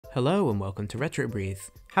Hello and welcome to Retro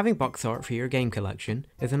Breeze. Having box art for your game collection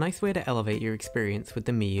is a nice way to elevate your experience with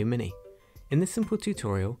the Miyoo Mini. In this simple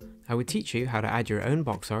tutorial, I would teach you how to add your own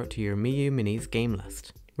box art to your Miyoo Mini's game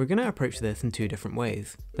list. We're going to approach this in two different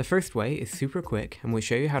ways. The first way is super quick and will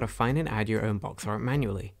show you how to find and add your own box art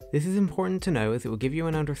manually. This is important to know as it will give you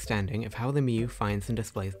an understanding of how the Miyoo finds and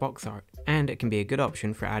displays box art, and it can be a good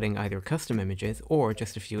option for adding either custom images or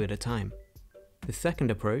just a few at a time. The second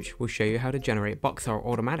approach will show you how to generate box art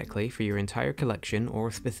automatically for your entire collection or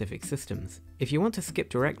specific systems. If you want to skip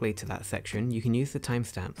directly to that section, you can use the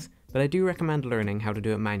timestamps, but I do recommend learning how to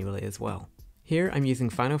do it manually as well. Here I'm using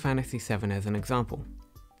Final Fantasy VII as an example.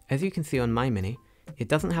 As you can see on my Mini, it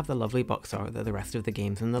doesn't have the lovely box art that the rest of the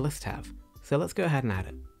games in the list have, so let's go ahead and add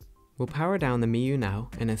it. We'll power down the Miyoo now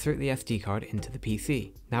and insert the SD card into the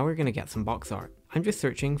PC. Now we're going to get some box art. I'm just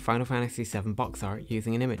searching Final Fantasy VII box art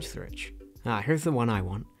using an image search. Here's the one I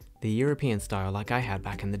want, the European style like I had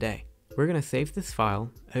back in the day. We're going to save this file,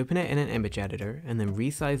 open it in an image editor, and then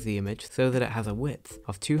resize the image so that it has a width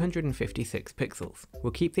of 256 pixels. We'll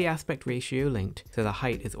keep the aspect ratio linked so the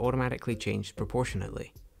height is automatically changed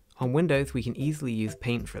proportionately. On Windows, we can easily use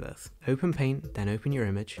Paint for this. Open Paint, then open your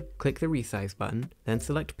image, click the resize button, then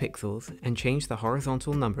select pixels, and change the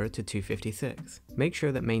horizontal number to 256. Make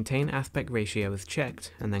sure that Maintain Aspect Ratio is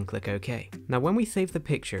checked, and then click OK. Now when we save the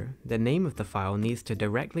picture, the name of the file needs to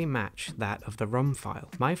directly match that of the ROM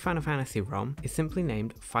file. My Final Fantasy ROM is simply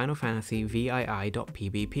named Final Fantasy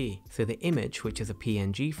VII.pbp, so the image, which is a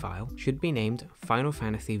PNG file, should be named Final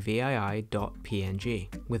Fantasy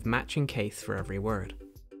VII.png, with matching case for every word.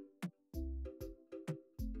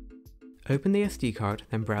 Open the SD card,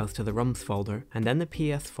 then browse to the ROMs folder, and then the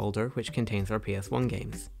PS folder which contains our PS1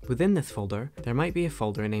 games. Within this folder, there might be a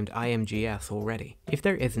folder named IMGS already. If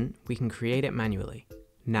there isn't, we can create it manually.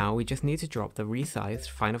 Now we just need to drop the resized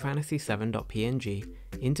Final Fantasy VII.png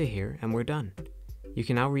into here and we're done. You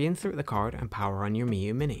can now reinsert the card and power on your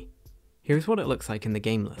Miyoo Mini. Here's what it looks like in the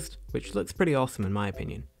game list, which looks pretty awesome in my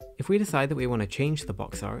opinion. If we decide that we want to change the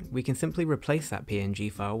box art, we can simply replace that PNG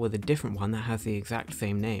file with a different one that has the exact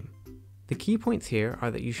same name. The key points here are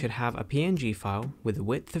that you should have a PNG file with a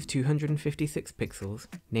width of 256 pixels,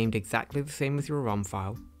 named exactly the same as your ROM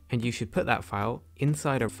file, and you should put that file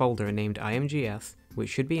inside a folder named IMGS, which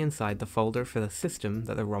should be inside the folder for the system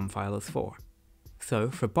that the ROM file is for. So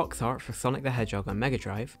for box art for Sonic the Hedgehog on Mega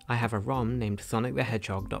Drive, I have a ROM named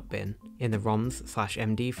sonicthehedgehog.bin in the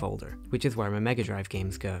ROMs/MD folder, which is where my Mega Drive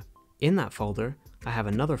games go. In that folder, I have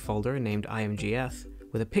another folder named IMGS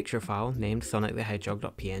with a picture file named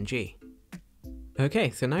sonicthehedgehog.png.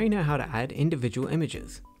 Okay, so now you know how to add individual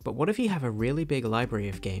images, but what if you have a really big library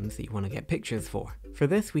of games that you want to get pictures for? For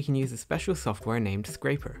this we can use a special software named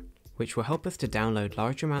Scraper, which will help us to download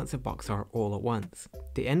large amounts of box art all at once.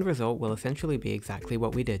 The end result will essentially be exactly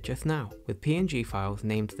what we did just now, with PNG files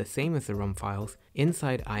named the same as the ROM files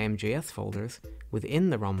inside IMGS folders within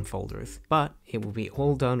the ROM folders, but it will be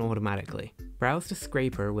all done automatically. Browse to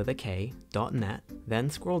Scraper with a K.net, then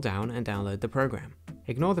scroll down and download the program.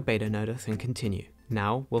 Ignore the beta notice and continue.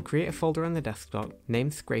 Now we'll create a folder on the desktop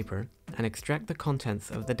named Scraper and extract the contents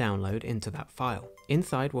of the download into that file.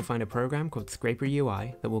 Inside we'll find a program called Scraper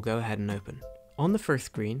UI that we'll go ahead and open. On the first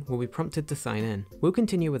screen, we'll be prompted to sign in. We'll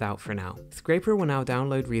continue without for now. Scraper will now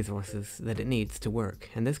download resources that it needs to work,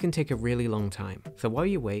 and this can take a really long time. So while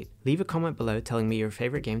you wait, leave a comment below telling me your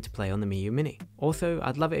favorite game to play on the Miyoo Mini. Also,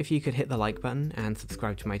 I'd love it if you could hit the like button and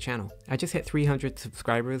subscribe to my channel. I just hit 300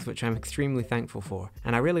 subscribers, which I'm extremely thankful for,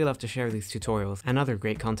 and I really love to share these tutorials and other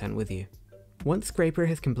great content with you. Once Scraper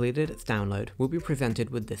has completed its download, we'll be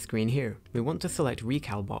presented with this screen here. We want to select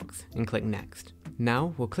Recal Box and click Next.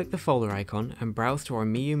 Now we'll click the folder icon and browse to our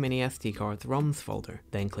Miyoo Mini SD card's ROMs folder,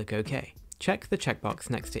 then click OK. Check the checkbox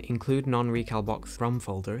next to Include Non-Recal Box ROM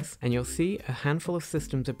folders, and you'll see a handful of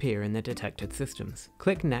systems appear in the detected systems.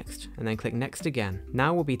 Click Next, and then click Next again.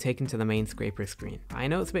 Now we'll be taken to the main Scraper screen. I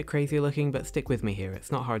know it's a bit crazy looking, but stick with me here,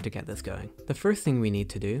 it's not hard to get this going. The first thing we need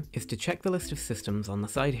to do is to check the list of systems on the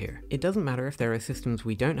side here. It doesn't matter if there are systems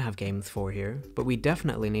we don't have games for here, but we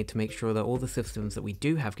definitely need to make sure that all the systems that we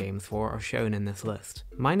do have games for are shown in this list.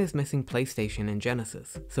 Mine is missing PlayStation and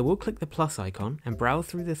Genesis, so we'll click the plus icon and browse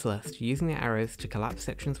through this list using the arrows to collapse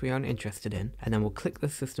sections we aren't interested in, and then we'll click the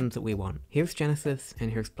systems that we want. Here's Genesis and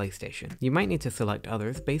here's PlayStation. You might need to select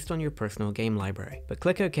others based on your personal game library, but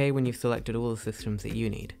click OK when you've selected all the systems that you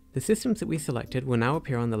need. The systems that we selected will now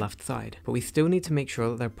appear on the left side, but we still need to make sure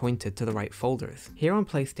that they're pointed to the right folders. Here on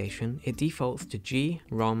PlayStation, it defaults to G,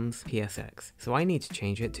 ROMs, PSX, so I need to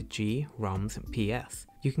change it to G, ROMs, and PS.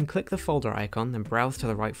 You can click the folder icon, then browse to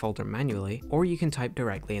the right folder manually, or you can type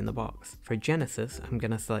directly in the box. For Genesis, I'm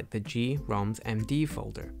going to select the G ROMs MD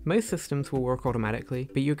folder. Most systems will work automatically,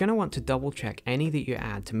 but you're going to want to double check any that you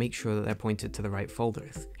add to make sure that they're pointed to the right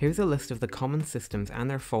folders. Here's a list of the common systems and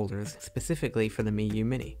their folders specifically for the Miyoo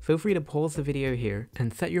Mini. Feel free to pause the video here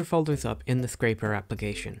and set your folders up in the Scraper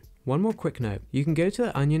application. One more quick note, you can go to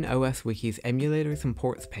the Onion OS Wiki's emulators and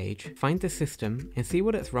ports page, find the system, and see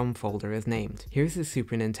what its ROM folder is named. Here's the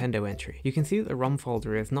Super Nintendo entry. You can see that the ROM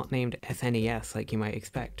folder is not named SNES like you might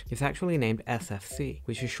expect. It's actually named SFC,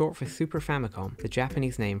 which is short for Super Famicom, the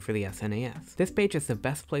Japanese name for the SNES. This page is the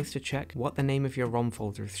best place to check what the name of your ROM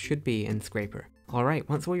folders should be in Scraper. Alright,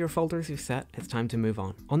 once all your folders are set, it's time to move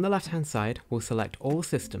on. On the left hand side, we'll select all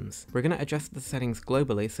systems. We're going to adjust the settings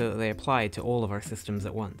globally so that they apply to all of our systems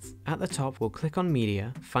at once. At the top, we'll click on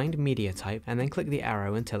Media, find Media Type, and then click the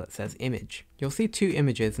arrow until it says Image. You'll see 2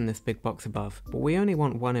 images in this big box above, but we only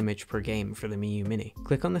want 1 image per game for the Miyoo Mini.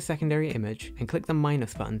 Click on the secondary image and click the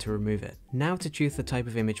minus button to remove it. Now to choose the type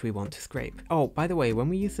of image we want to scrape. Oh, by the way, when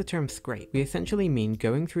we use the term scrape, we essentially mean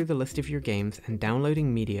going through the list of your games and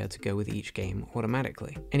downloading media to go with each game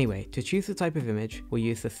automatically. Anyway, to choose the type of image, we'll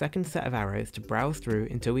use the second set of arrows to browse through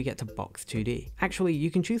until we get to Box 2D. Actually,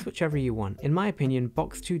 you can choose whichever you want. In my opinion,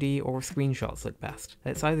 Box 2D or screenshots look best.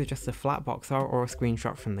 It's either just a flat box art or a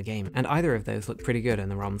screenshot from the game, and either of those look pretty good in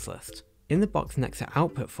the ROMs list. In the box next to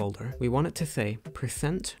Output folder, we want it to say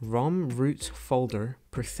 %ROM root folder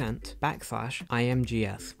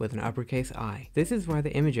 %imgs with an uppercase I. This is where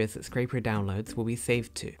the images that Scraper downloads will be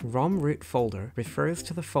saved to. ROM root folder refers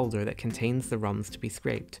to the folder that contains the ROMs to be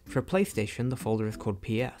scraped. For PlayStation, the folder is called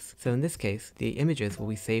PS, so in this case, the images will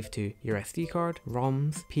be saved to your SD card,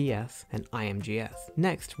 ROMs, PS, and IMGS.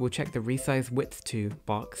 Next, we'll check the Resize Width to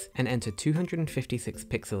box and enter 256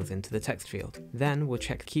 pixels into the text field. Then we'll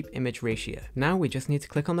check Keep Image Ratio. Now we just need to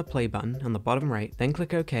click on the play button on the bottom right, then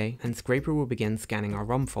click OK, and Scraper will begin scanning our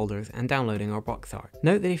ROM folders and downloading our Boxart.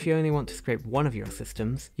 Note that if you only want to scrape one of your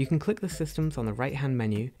systems, you can click the systems on the right hand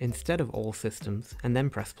menu instead of all systems and then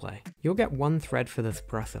press play. You'll get 1 thread for this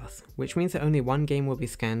process, which means that only 1 game will be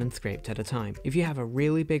scanned and scraped at a time. If you have a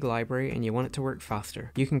really big library and you want it to work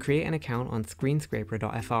faster, you can create an account on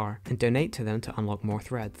screenscraper.fr and donate to them to unlock more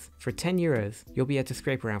threads. For €10, you'll be able to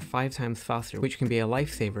scrape around 5 times faster, which can be a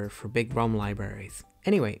lifesaver for big ROM libraries.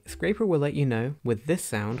 Anyway, Scraper will let you know with this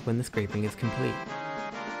sound when the scraping is complete.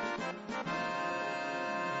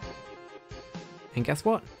 And guess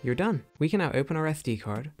what? You're done. We can now open our SD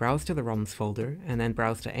card, browse to the ROMs folder, and then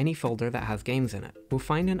browse to any folder that has games in it. We'll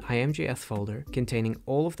find an IMGS folder containing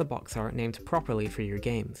all of the box art named properly for your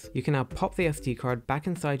games. You can now pop the SD card back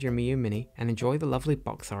inside your Miyoo Mini and enjoy the lovely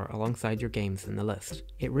box art alongside your games in the list.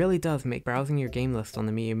 It really does make browsing your game list on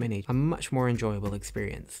the Miyoo Mini a much more enjoyable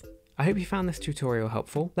experience. I hope you found this tutorial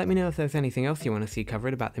helpful. Let me know if there's anything else you want to see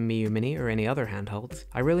covered about the Miyoo Mini or any other handhelds.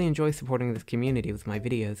 I really enjoy supporting this community with my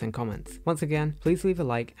videos and comments. Once again, please leave a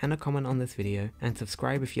like and a comment on this video, and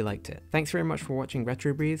subscribe if you liked it. Thanks very much for watching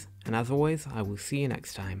Retro Breeze, and as always, I will see you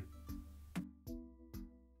next time.